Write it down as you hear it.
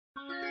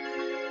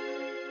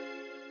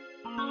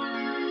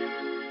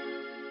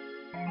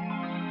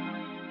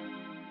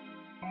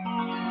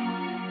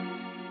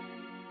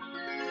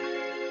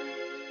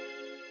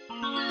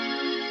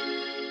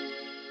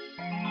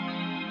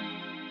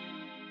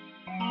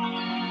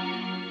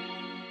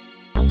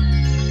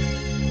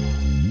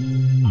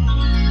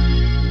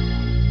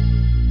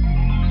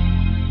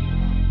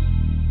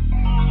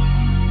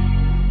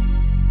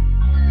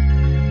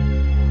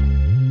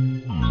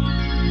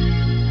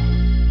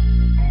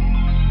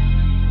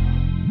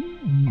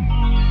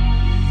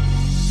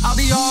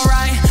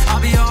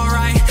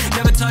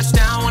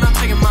touchdown when I'm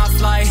taking my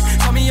flight.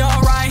 Tell me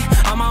alright,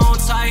 I'm my own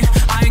type.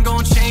 I ain't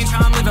gon' change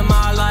how I'm living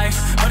my life.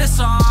 But it's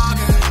all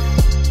good.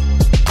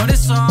 But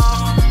it's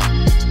all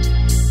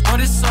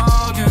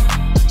good.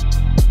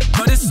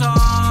 But it's all,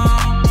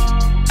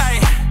 ay,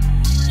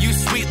 you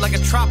sweet like a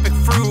tropic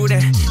fruit.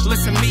 And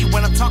listen to me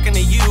when I'm talking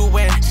to you.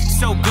 And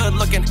so good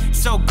looking,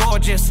 so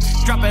gorgeous.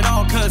 Drop it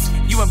all cause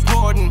you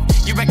important.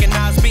 You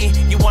recognize me,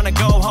 you wanna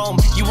go home.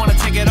 You wanna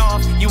take it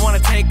off, you wanna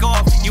take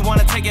off. You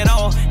wanna take it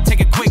all,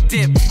 take a quick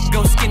dip.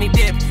 Go skinny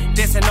dip,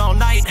 dancing all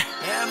night.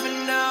 Never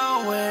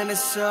know when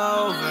it's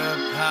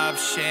over. Pop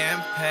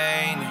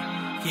champagne,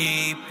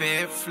 keep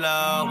it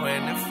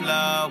flowing and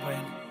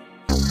flowing.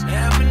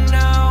 Never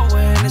know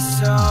when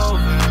it's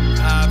over.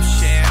 Pop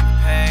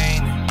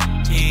champagne,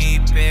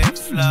 keep it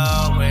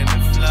flowing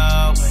and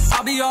flowing.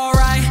 I'll be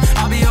alright,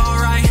 I'll be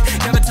alright.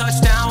 Never touch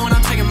down when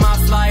I'm taking my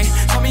flight.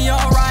 Tell me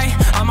alright,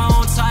 I'm my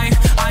own type.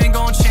 I ain't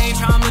gon' change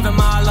how I'm living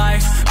my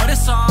life. But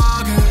it's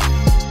all good.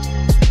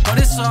 But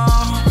it's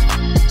all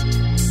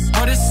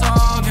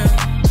good.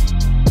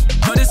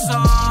 But it's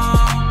all,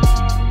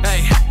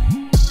 hey,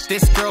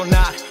 this girl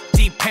not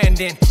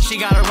dependent. She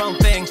got her own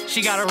thing,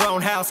 she got her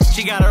own house,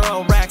 she got her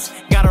own racks,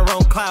 got her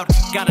own clout,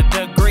 got a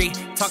degree.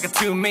 Talking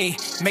to me,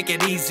 make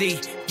it easy.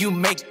 You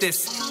make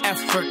this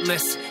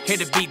effortless.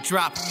 Hit a beat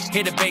drop,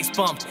 hit a bass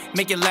bump,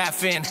 make you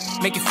laughing,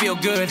 make you feel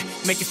good,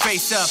 make your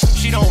face up.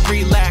 She don't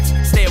relax,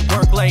 stay at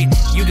work late.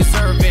 You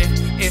deserve it.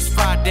 It's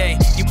Friday,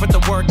 you put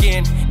the work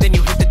in, then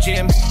you hit the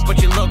gym,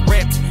 but you look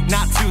ripped,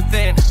 not too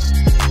thin.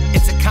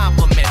 It's a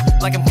compliment,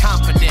 like I'm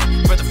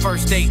confident. For the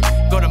first date,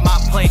 go to my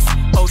place,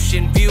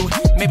 ocean view.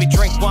 Maybe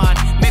drink wine,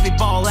 maybe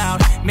ball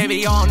out,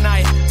 maybe all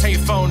night. Turn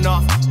your phone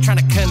off, trying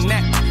to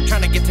connect,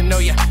 trying to get to know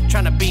you,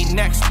 trying to be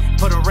next.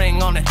 Put a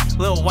ring on it,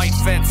 little white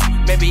fence.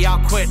 Maybe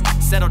I'll quit,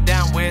 settle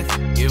down with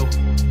you.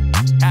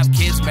 Have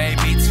kids,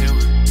 maybe two.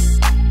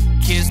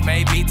 Kids,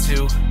 maybe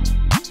two.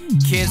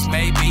 Kids,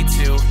 maybe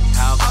two.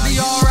 How about I'll be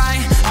alright.